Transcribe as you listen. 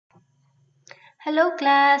Hello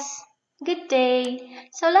class, good day.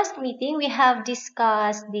 So last meeting we have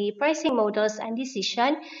discussed the pricing models and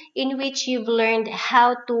decision in which you've learned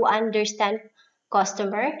how to understand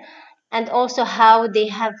customer and also how they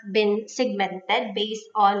have been segmented based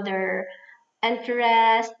on their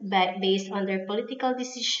interest, based on their political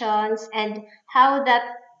decisions and how that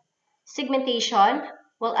segmentation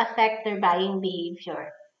will affect their buying behavior.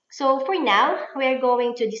 So for now, we're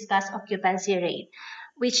going to discuss occupancy rate,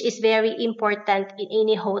 which is very important in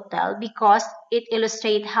any hotel because it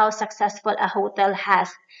illustrates how successful a hotel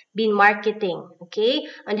has been marketing, okay,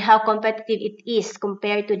 and how competitive it is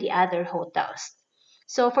compared to the other hotels.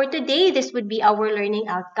 So for today, this would be our learning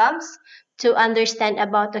outcomes to understand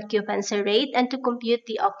about occupancy rate and to compute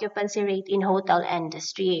the occupancy rate in hotel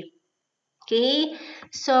industry. Okay,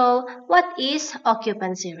 so what is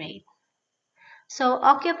occupancy rate? So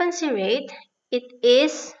occupancy rate, it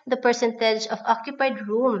is the percentage of occupied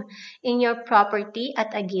room in your property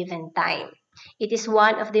at a given time. It is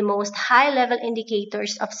one of the most high-level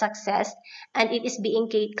indicators of success and it is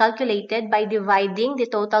being calculated by dividing the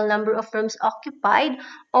total number of rooms occupied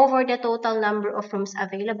over the total number of rooms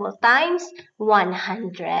available times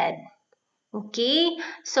 100. Okay,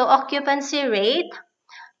 so occupancy rate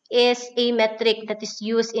is a metric that is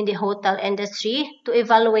used in the hotel industry to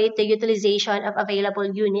evaluate the utilization of available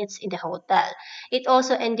units in the hotel. It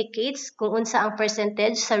also indicates kung unsa ang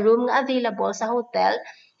percentage sa room nga available sa hotel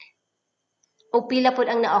o pila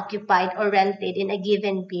pod ang na-occupied or rented in a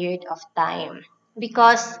given period of time.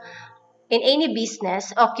 Because in any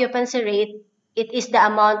business, occupancy rate, it is the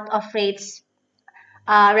amount of rates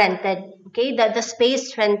rented. Okay, the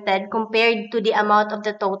space rented compared to the amount of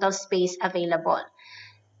the total space available.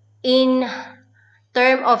 In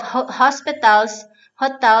term of hospitals,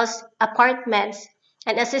 hotels, apartments,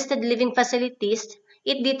 and assisted living facilities,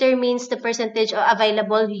 it determines the percentage of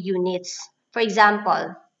available units. For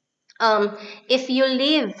example, if you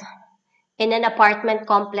live in an apartment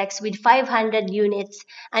complex with 500 units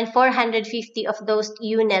and 450 of those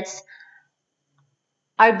units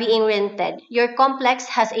are being rented, your complex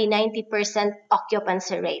has a 90%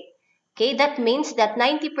 occupancy rate. Okay, that means that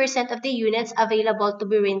 90% of the units available to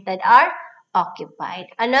be rented are occupied.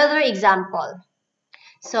 Another example.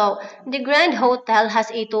 So, the Grand Hotel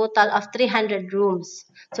has a total of 300 rooms.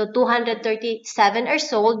 So, 237 are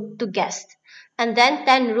sold to guests. And then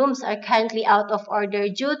 10 rooms are currently out of order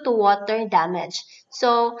due to water damage.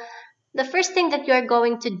 So, the first thing that you are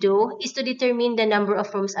going to do is to determine the number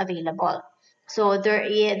of rooms available. So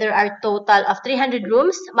there are total of 300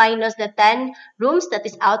 rooms minus the 10 rooms that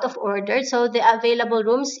is out of order. So the available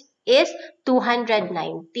rooms is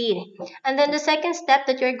 219. And then the second step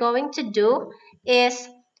that you're going to do is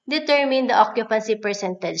determine the occupancy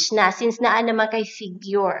percentage na since naa naman kay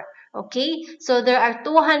figure. Okay, so there are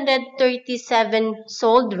 237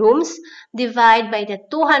 sold rooms divided by the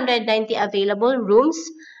 290 available rooms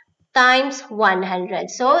times 100.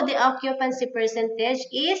 So the occupancy percentage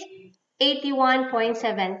is 81.72%.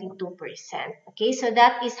 Okay, so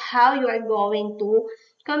that is how you are going to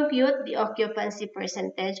compute the occupancy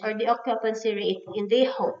percentage or the occupancy rate in the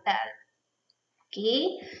hotel.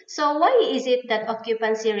 Okay, so why is it that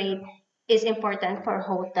occupancy rate is important for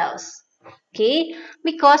hotels? Okay,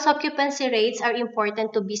 because occupancy rates are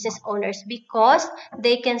important to business owners because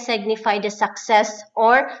they can signify the success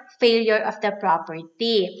or failure of the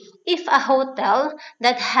property. If a hotel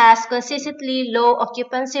that has consistently low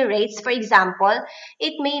occupancy rates, for example,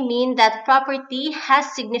 it may mean that property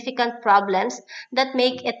has significant problems that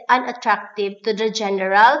make it unattractive to the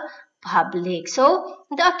general public. So,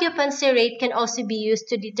 the occupancy rate can also be used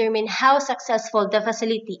to determine how successful the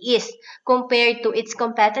facility is compared to its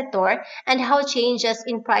competitor and how changes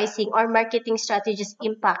in pricing or marketing strategies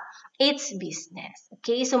impact its business.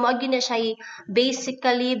 Okay, so mao gyud na siya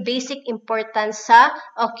basically basic importance sa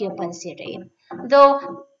occupancy rate.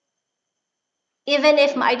 Though even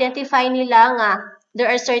if ma-identify nila nga there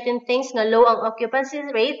are certain things nga low ang occupancy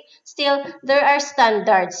rate, still there are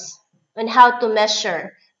standards on how to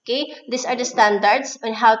measure. Okay, these are the standards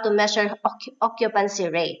on how to measure occupancy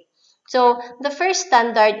rate. So the first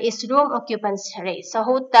standard is room occupancy rate. So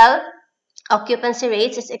hotel occupancy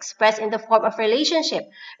rates is expressed in the form of relationship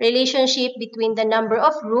between the number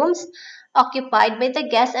of rooms occupied by the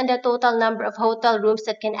guests and the total number of hotel rooms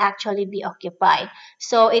that can actually be occupied.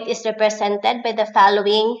 So it is represented by the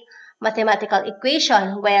following mathematical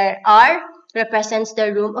equation where R represents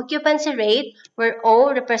the room occupancy rate, where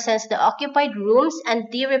O represents the occupied rooms,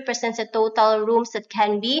 and D represents the total rooms that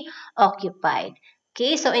can be occupied.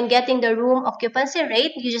 Okay, so in getting the room occupancy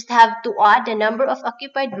rate, you just have to add the number of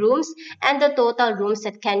occupied rooms and the total rooms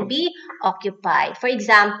that can be occupied. For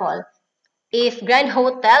example, If Grand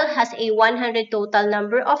Hotel has a 100 total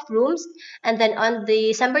number of rooms, and then on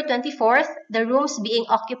December 24th, the rooms being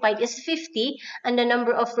occupied is 50, and the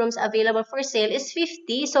number of rooms available for sale is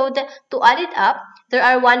 50, so to add it up, there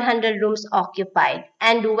are 100 rooms occupied.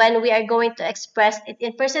 And when we are going to express it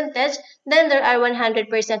in percentage, then there are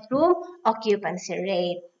 100% room occupancy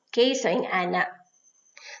rate. Okay, so in Ana.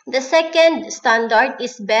 The second standard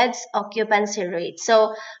is beds occupancy rate.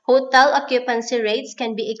 So hotel occupancy rates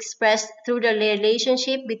can be expressed through the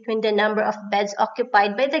relationship between the number of beds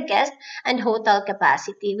occupied by the guest and hotel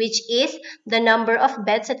capacity, which is the number of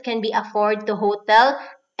beds that can be afforded to hotel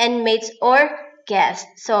inmates or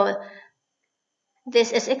guests. So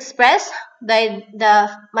this is expressed by the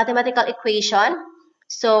mathematical equation.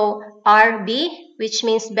 So RB, which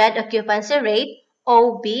means bed occupancy rate,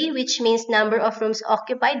 OB, which means number of rooms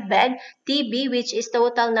occupied bed, TB, which is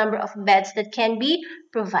total number of beds that can be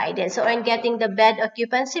provided. So in getting the bed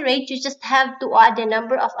occupancy rate, you just have to add the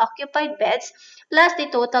number of occupied beds plus the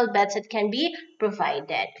total beds that can be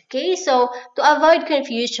provided. Okay, so to avoid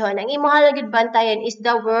confusion, ang imong bantayan is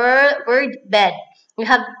the word bed. You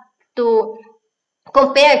have to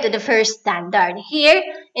compared to the first standard. Here,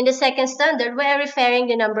 in the second standard, we are referring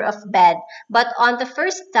the number of bed. But on the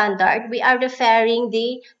first standard, we are referring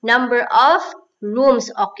the number of rooms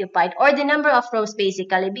occupied or the number of rooms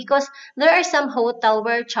basically because there are some hotel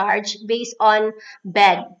where charged based on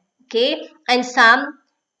bed. Okay? And some,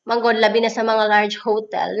 manggod labi na sa mga large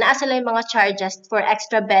hotel, naa sila yung mga charges for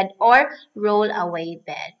extra bed or roll-away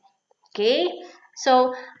bed. Okay?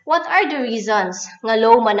 So, what are the reasons nga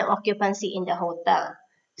low man ang occupancy in the hotel?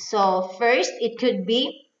 So, first, it could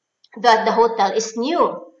be that the hotel is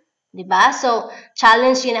new. Diba? So,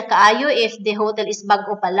 challenge yun na kaayo if the hotel is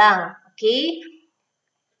bago pa lang. Okay?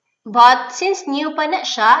 But since new pa na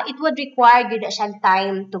siya, it would require good na siyang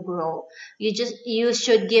time to grow. You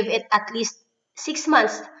should give it at least 6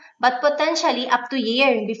 months, but potentially up to a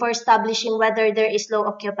year before establishing whether there is low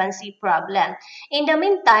occupancy problem. In the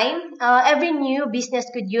meantime, every new business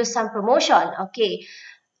could use some promotion. Okay,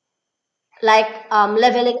 like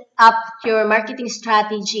leveling up your marketing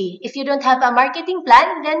strategy. If you don't have a marketing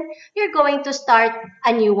plan, then you're going to start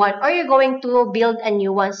a new one or you're going to build a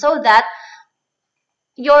new one so that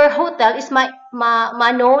your hotel is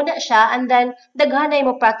ma-known na siya and then daghanay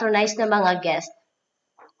mo patronize na mga guests.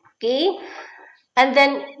 Okay? And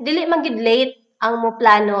then, dili man gid late ang mo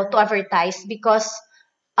plano to advertise because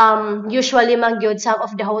usually man gyud some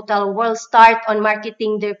of the hotel will start on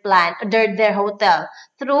marketing their hotel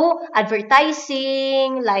through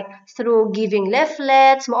advertising, like through giving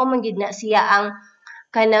leaflets, mao man gid na siya ang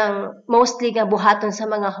kanang mostly nga buhaton sa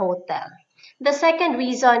mga hotel. The second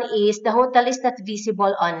reason is the hotel is not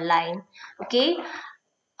visible online. Okay?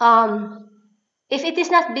 If it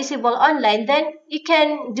is not visible online, then you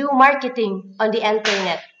can do marketing on the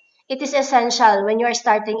internet. It is essential when you are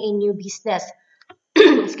starting a new business.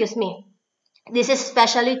 Excuse me. This is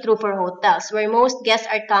especially true for hotels where most guests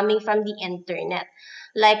are coming from the internet.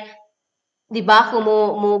 Like, di ba, kung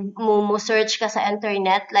mo search ka sa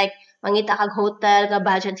internet, like, mangita kag hotel nga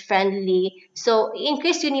budget friendly. So,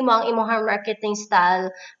 increase yun mo ang imong marketing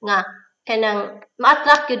style nga kanang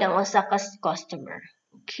ma-attract yun ang usa ka customer.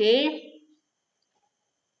 Okay?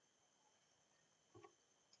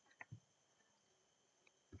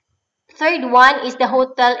 Third one is the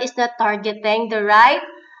hotel is not targeting the right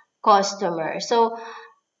customer. So,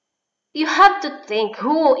 you have to think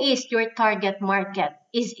who is your target market.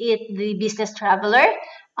 Is it the business traveler,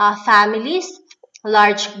 families,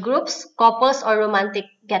 large groups, couples, or romantic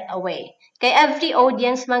getaway? Kay every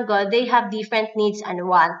audience man go, they have different needs and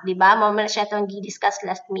wants, di ba? Mama siya itong discuss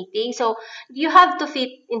last meeting. So, you have to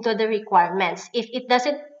fit into the requirements. If it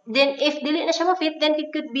doesn't, then if dili na siya ma-fit, then it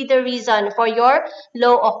could be the reason for your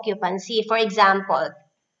low occupancy. For example,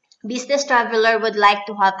 business traveler would like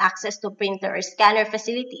to have access to printer or scanner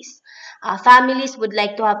facilities. Families would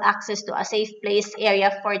like to have access to a safe place area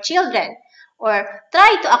for children. Or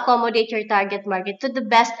try to accommodate your target market to the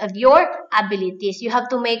best of your abilities. You have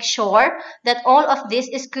to make sure that all of this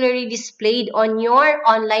is clearly displayed on your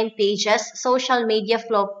online pages, social media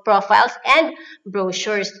profiles, and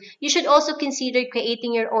brochures. You should also consider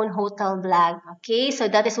creating your own hotel blog. Okay, so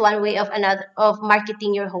that is one way of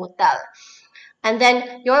marketing your hotel. And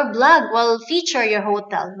then your blog will feature your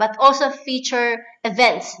hotel, but also feature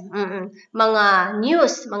events, mga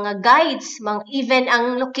news, mga guides, even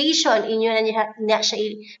ang location inyo na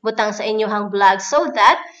siya butang sa inyong blog so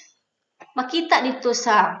that makita dito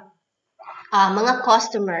sa mga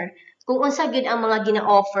customer kung unsa gyud ang mga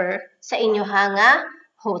gina-offer sa inyong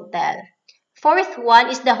hotel. Fourth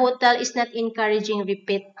one is the hotel is not encouraging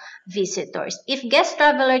repeat visitors. If guests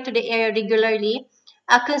traveler to the area regularly,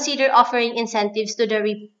 consider offering incentives to the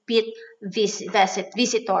repeat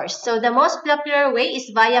visitors. So the most popular way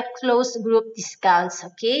is via closed group discounts.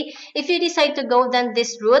 Okay, if you decide to go down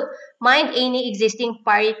this route, mind any existing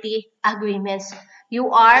party agreements.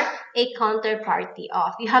 You are a counterparty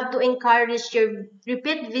of. You have to encourage your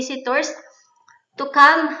repeat visitors to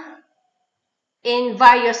come in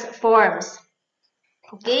various forms.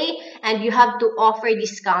 Okay? And you have to offer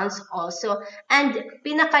discounts also. And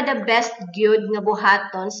pinaka the best gyud nga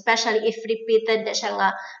buhaton, especially if repeated na siya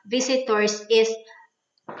nga visitors, is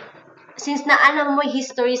since naanang mo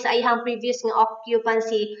history sa iyang previous nga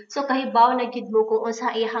occupancy, so kahibaw na gyud mo kung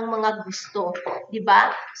unsa iyang mga gusto, di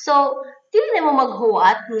ba? So dili na mo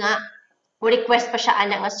maghuwat nga request pa siya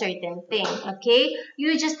ana nga certain thing. Okay?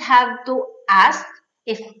 You just have to ask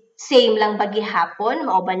if same lang ba gihapon,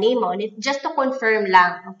 mao ba ni mo, just to confirm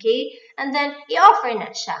lang, okay? And then i-offer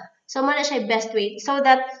na siya. So mo na siya best way so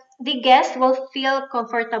that the guest will feel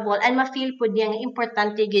comfortable and ma-feel pud niya nga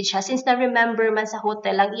importante gid siya since na remember man sa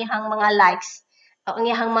hotel ang ihang mga likes o ang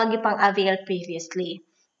ihang mga gipang avail previously.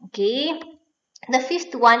 Okay? The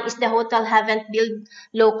fifth one is the hotel haven't built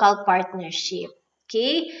local partnership.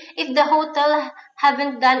 Okay, if the hotel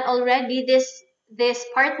haven't done already this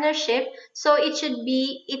partnership, so it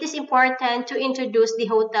is important to introduce the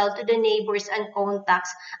hotel to the neighbors and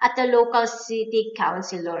contacts at the local city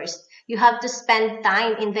councilors. You have to spend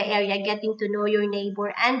time in the area getting to know your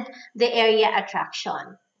neighbor and the area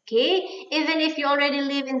attraction. Okay, even if you already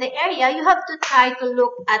live in the area, you have to try to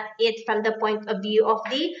look at it from the point of view of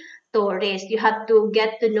the tourist. You have to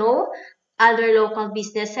get to know other local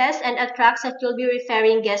businesses and attracts that you'll be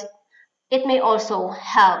referring guests. It may also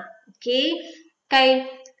help. Okay? Kay,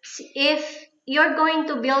 if you're going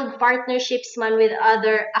to build partnerships man with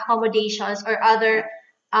other accommodations or other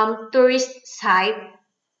tourist site,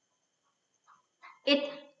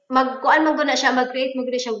 mag-create mo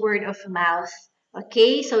siya word of mouth.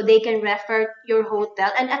 Okay, so they can refer your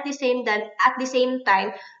hotel, and at the same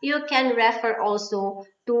time, you can refer also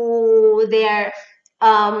to their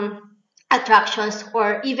attractions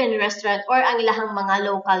or even restaurant or ang ilahang mga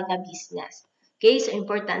local na business. Okay, so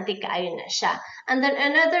importante kaayo na siya. And then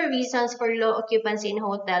another reasons for low occupancy in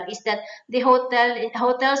hotel is that the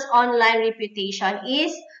hotel's online reputation is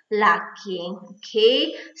lacking.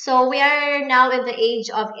 Okay, so we are now in the age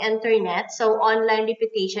of internet, so online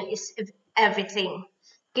reputation is everything.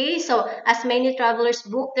 Okay, so as many travelers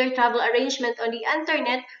book their travel arrangement on the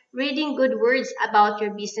internet, reading good words about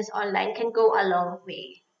your business online can go a long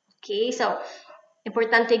way. Okay, so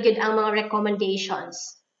importante gud ang mga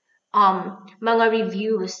recommendations, mga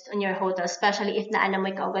reviews on your hotel, especially if naa na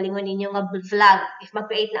may kaugalingon ninyo nga vlog, if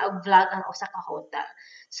mag-create na og vlog ang usa ka hotel.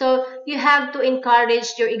 So you have to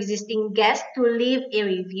encourage your existing guests to leave a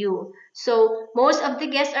review. So most of the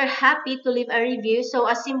guests are happy to leave a review, so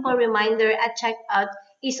a simple reminder at checkout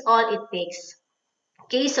is all it takes.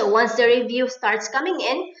 Okay, so once the review starts coming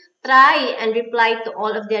in, try and reply to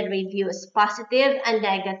all of their reviews, positive and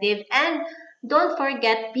negative. And don't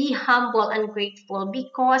forget, be humble and grateful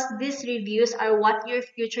because these reviews are what your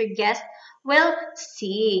future guests will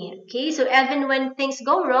see. Okay, so even when things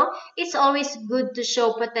go wrong, it's always good to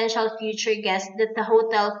show potential future guests that the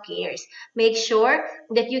hotel cares. Make sure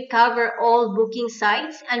that you cover all booking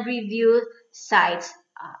sites and review sites.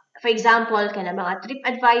 For example, kana mga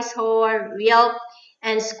TripAdvisor, Yelp,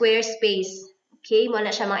 and Squarespace. Okay, mo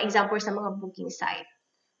na siya mga examples sa mga booking site.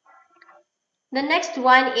 The next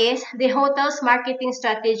one is the hotel's marketing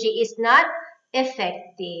strategy is not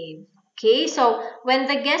effective. Okay, so when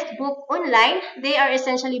the guests book online, they are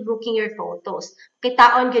essentially booking your photos.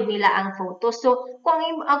 Kitaon gyud nila ang photos. So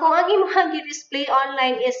kung ang imong display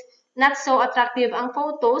online is not so attractive ang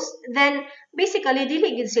photos, then basically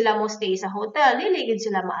dili gid sila mo stay sa hotel, dili gid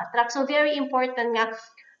sila ma-attract. So very important nga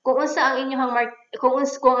kung unsa ang inyong kung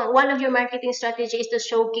one of your marketing strategy is to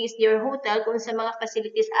showcase your hotel kung sa mga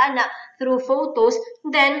facilities ana through photos,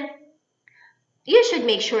 then you should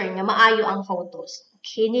make sure nga maayo ang photos.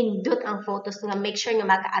 Kinindot ang photos nga make sure nga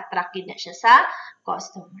maka-attract yun na siya sa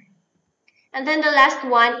customer. And then the last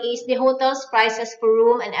one is the hotel's prices for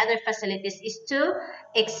room and other facilities is too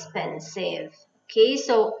expensive. Okay,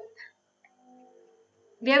 so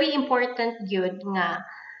very important yun nga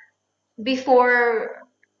before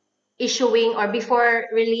issuing or before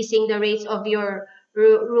releasing the rates of your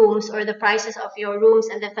rooms or the prices of your rooms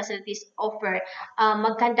and the facilities offer,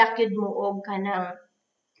 mag-conduct yun mo og kanang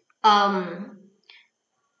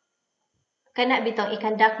kana bitong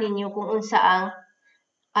i-conduct ninyo kung unsa ang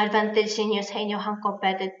advantage ninyo sa inyong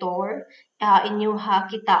competitor, inyong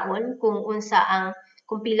kitaon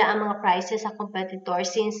kung pila ang mga prices sa competitor,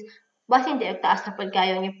 since basin di taas na pud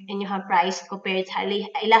kayo ang inyong price compared sa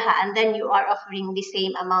ilaha, and then you are offering the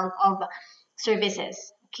same amount of services.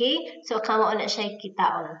 Okay? So kamo na siya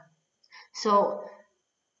kitaon. So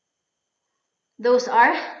those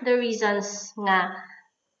are the reasons nga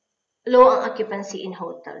low ang occupancy in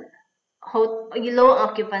hotel. Low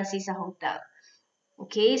ang occupancy sa hotel.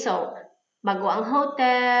 Okay, so bago ang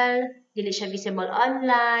hotel, dili siya visible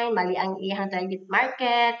online, mali ang iyang target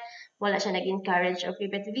market, wala siya nag-encourage of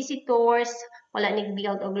private visitors, wala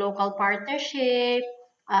nag-build og local partnership,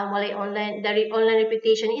 wala online, the online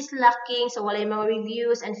reputation is lacking, so wala mga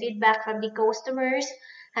reviews and feedback from the customers,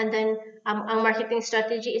 and then ang marketing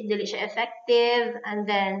strategy is dili siya effective, and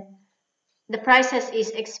then the prices is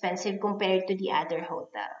expensive compared to the other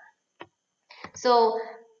hotel. So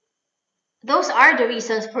those are the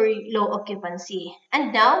reasons for low occupancy. And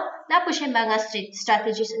now, na po siya mga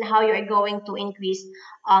strategies on how you are going to increase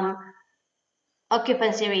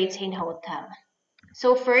occupancy rates in hotel.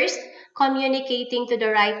 So first, communicating to the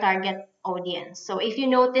right target audience. So if you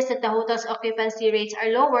notice that the hotel's occupancy rates are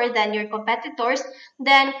lower than your competitors,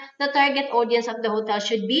 then the target audience of the hotel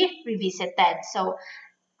should be revisited. So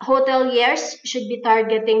hoteliers should be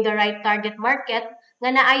targeting the right target market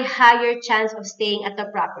nga naay higher chance of staying at the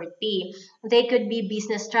property. They could be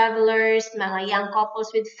business travelers, mga young couples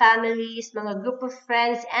with families, mga group of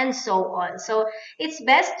friends, and so on. So it's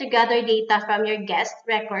best to gather data from your guest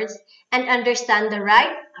records and understand the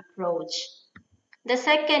right approach. The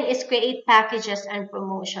second is create packages and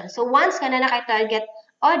promotions. So once ka na naka-target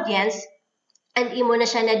audience and imo na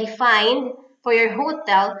siya na-defined for your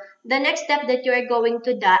hotel, the next step that you are going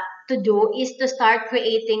to do is to start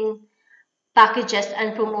creating packages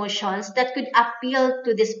and promotions that could appeal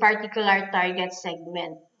to this particular target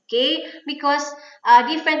segment. Okay? Because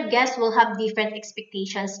different guests will have different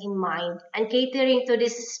expectations in mind, and catering to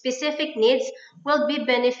these specific needs will be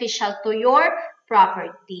beneficial to your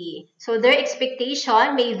property. So their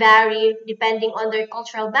expectation may vary depending on their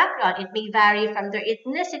cultural background. It may vary from their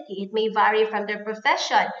ethnicity. It may vary from their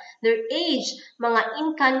profession, their age, mga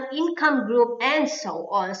income group, and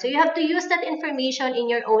so on. So you have to use that information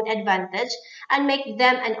in your own advantage and make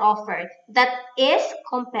them an offer that is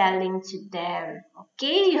compelling to them.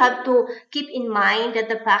 Okay, you have to keep in mind that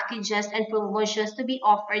the packages and promotions to be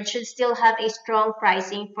offered should still have a strong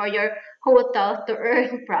pricing for your hotel to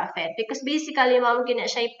earn profit, because basically ma'am gina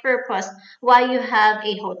siya purpose why you have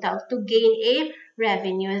a hotel, to gain a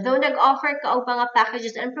revenue. Though nag-offer ka og mga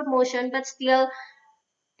packages and promotion, but still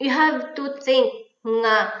you have to think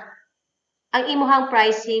nga ang imuhang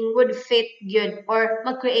pricing would fit good or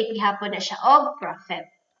mag-create gihapon na siya og profit.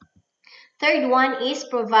 Third one is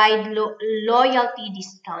provide loyalty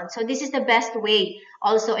discount. So this is the best way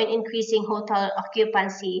also in increasing hotel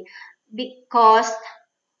occupancy, because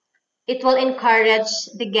it will encourage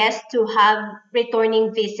the guests to have returning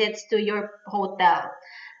visits to your hotel.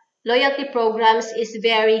 Loyalty programs is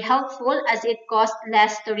very helpful as it costs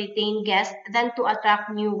less to retain guests than to attract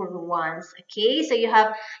newer ones. Okay, so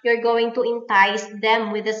you're going to entice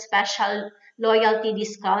them with a special loyalty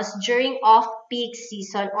discounts during off-peak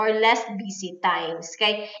season or less busy times.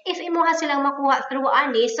 Okay, if imuha silang makuha through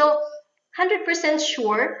ani, so 100%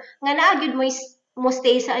 sure nga naagid mo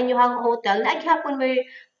stay sa inyong hotel, naghapon mo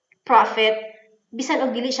profit bisan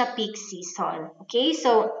og dili siya peak season. Okay,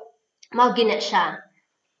 so mao gina siya.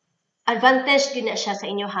 Advantage din na siya sa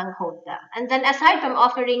inyong hotel. And then aside from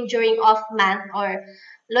offering during off-month, or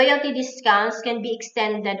loyalty discounts can be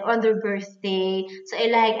extended on their birthday, so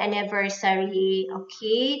ilahig anniversary,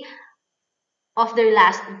 okay, of their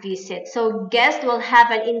last visit. So guests will have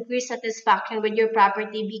an increased satisfaction with your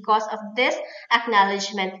property because of this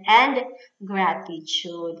acknowledgement and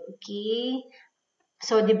gratitude. Okay?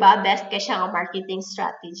 So, di ba, best kaya siya ang marketing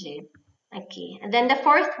strategy. Okay. And then the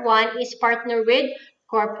fourth one is partner with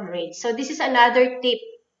corporate. So, this is another tip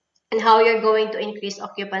on how you're going to increase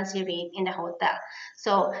occupancy rate in the hotel.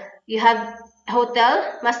 So, you have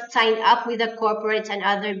hotel must sign up with the corporates and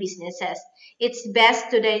other businesses. It's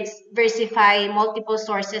best to diversify multiple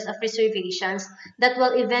sources of reservations that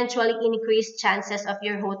will eventually increase chances of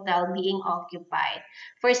your hotel being occupied.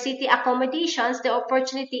 For city accommodations, the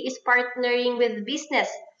opportunity is partnering with business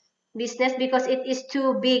because it is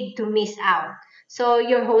too big to miss out. So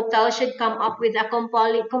your hotel should come up with a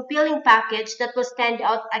compelling package that will stand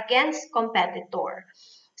out against competitor.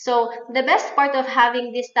 So the best part of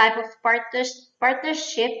having this type of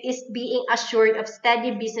partnership is being assured of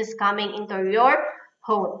steady business coming into your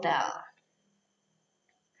hotel.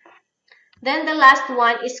 Then the last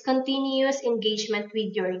one is continuous engagement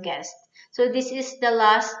with your guest. So this is the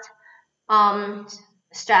last um,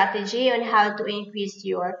 strategy on how to increase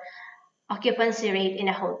your occupancy rate in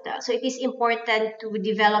a hotel. So it is important to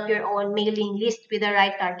develop your own mailing list with the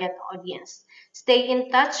right target audience. Stay in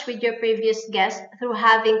touch with your previous guests through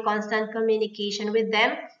having constant communication with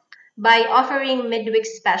them by offering midweek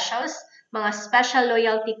specials, mga special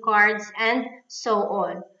loyalty cards, and so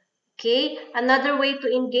on. Okay, another way to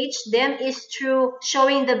engage them is through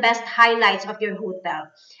showing the best highlights of your hotel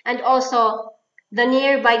and also the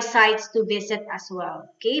nearby sites to visit as well.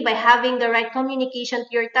 Okay, by having the right communication to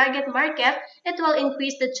your target market, it will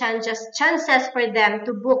increase the chances for them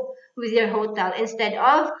to book with your hotel instead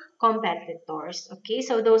of competitors. Okay,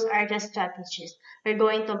 so those are the strategies. We're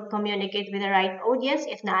going to communicate with the right audience.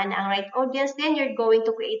 If not ang right audience, then you're going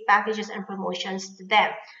to create packages and promotions to them.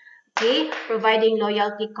 Okay, providing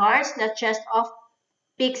loyalty cards not just of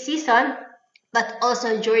peak season but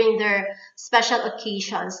also during their special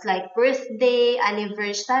occasions like birthday,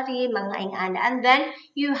 anniversary, mga ingana. And then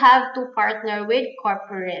you have to partner with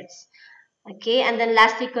corporates. Okay, and then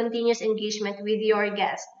lastly, continuous engagement with your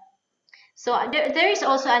guests. So there is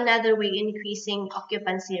also another way increasing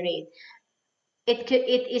occupancy rate.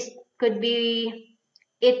 Could be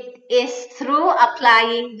it is through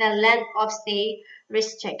applying the length of stay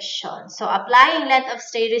restriction. So applying length of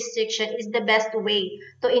stay restriction is the best way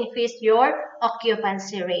to increase your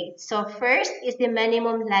occupancy rate. So first is the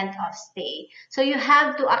minimum length of stay. So you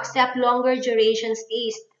have to accept longer duration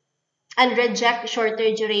stays and reject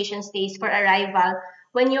shorter duration stays for arrival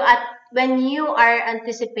when you are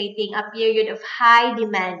anticipating a period of high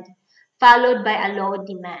demand followed by a low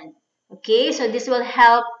demand. Okay, so this will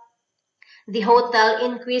help the hotel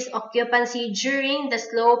increase occupancy during the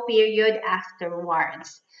slow period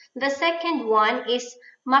afterwards. The second one is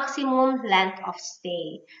maximum length of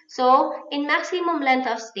stay. So in maximum length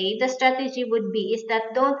of stay, the strategy would be is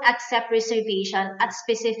that don't accept reservation at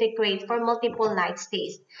specific rate for multiple night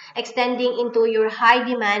stays, extending into your high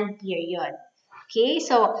demand period. Okay,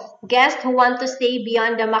 so guests who want to stay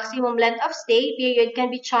beyond the maximum length of stay period can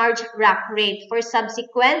be charged rack rate for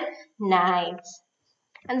subsequent nights.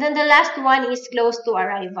 And then the last one is close to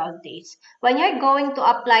arrival dates. When you're going to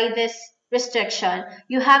apply this restriction,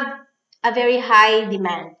 you have a very high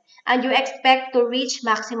demand and you expect to reach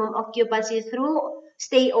maximum occupancy through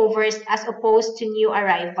stayovers as opposed to new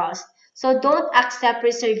arrivals. So don't accept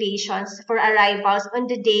reservations for arrivals on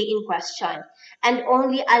the day in question and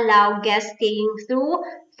only allow guests staying through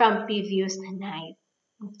from previous night.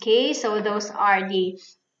 Okay, so those are the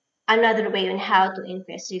another way on how to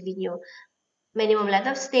increase revenue. Minimum length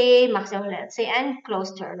of stay, maximum length of stay, and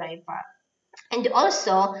close to arrival. And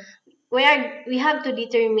also, we have to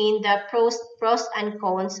determine the pros and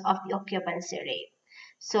cons of the occupancy rate.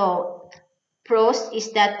 So, pros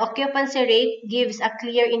is that occupancy rate gives a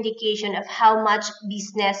clear indication of how much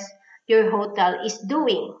business your hotel is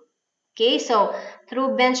doing. Okay, so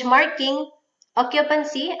through benchmarking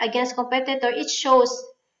occupancy against competitor, it shows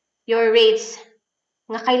your rates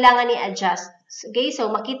nga kailangan i-adjust. Okay, so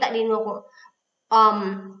makita din mo kung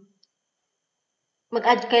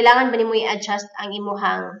kailangan ba nimo i-adjust ang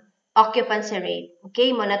imuhang occupancy rate.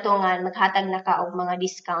 Okay, mo na to nga maghatag na ka og mga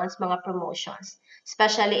discounts, mga promotions,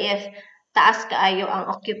 especially if taas kaayo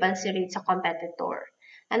ang occupancy rate sa competitor.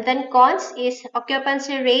 And then cons is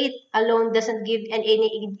occupancy rate alone doesn't give any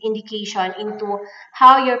indication into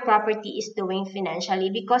how your property is doing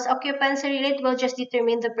financially because occupancy rate will just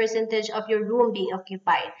determine the percentage of your room being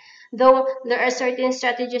occupied. Though there are certain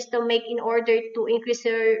strategies to make in order to increase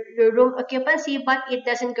your room occupancy, but it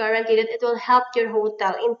doesn't guarantee that it will help your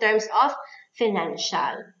hotel in terms of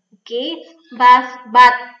financial. Okay?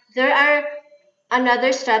 But there are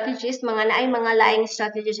another strategies, mga naay mga laing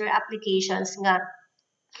strategies or applications nga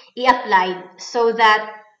i-apply so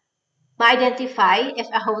that ma-identify if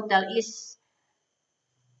a hotel is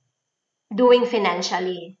doing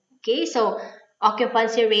financially. Okay, so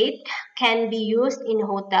occupancy rate can be used in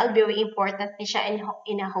hotel. Very important na siya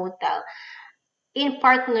in a hotel. In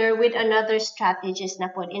partner with another strategies na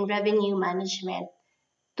po in revenue management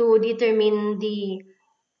to determine the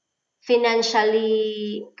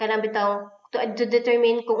financially kanang bitaw to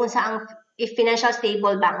determine kung unsa ang if financial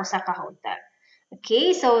stable ba ang usa ka hotel.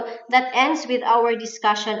 Okay, so that ends with our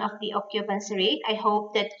discussion of the occupancy rate. I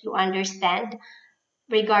hope that you understand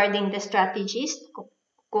regarding the strategies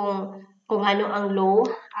kung ano ang low,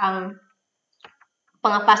 ang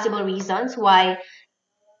mga possible reasons why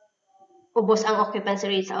ubos ang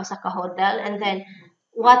occupancy rate sa usa ka hotel, and then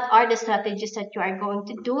what are the strategies that you are going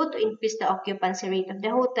to do to increase the occupancy rate of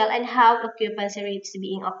the hotel and how occupancy rate is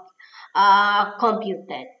being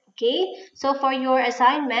computed. Okay, so for your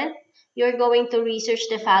assignment, you're going to research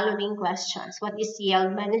the following questions. What is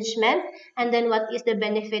yield management? And then what is the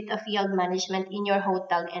benefit of yield management in your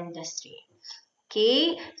hotel industry?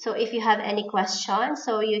 Okay, so if you have any questions,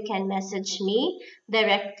 so you can message me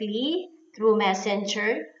directly through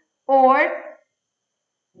Messenger, or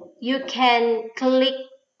you can click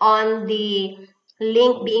on the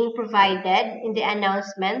link being provided in the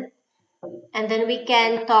announcement, and then we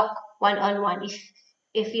can talk one-on-one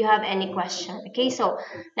if you have any question. Okay, so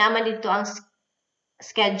naman dito ang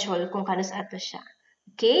schedule kung kano sa ato siya.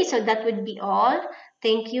 Okay, so that would be all.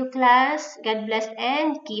 Thank you, class. God bless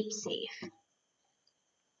and keep safe.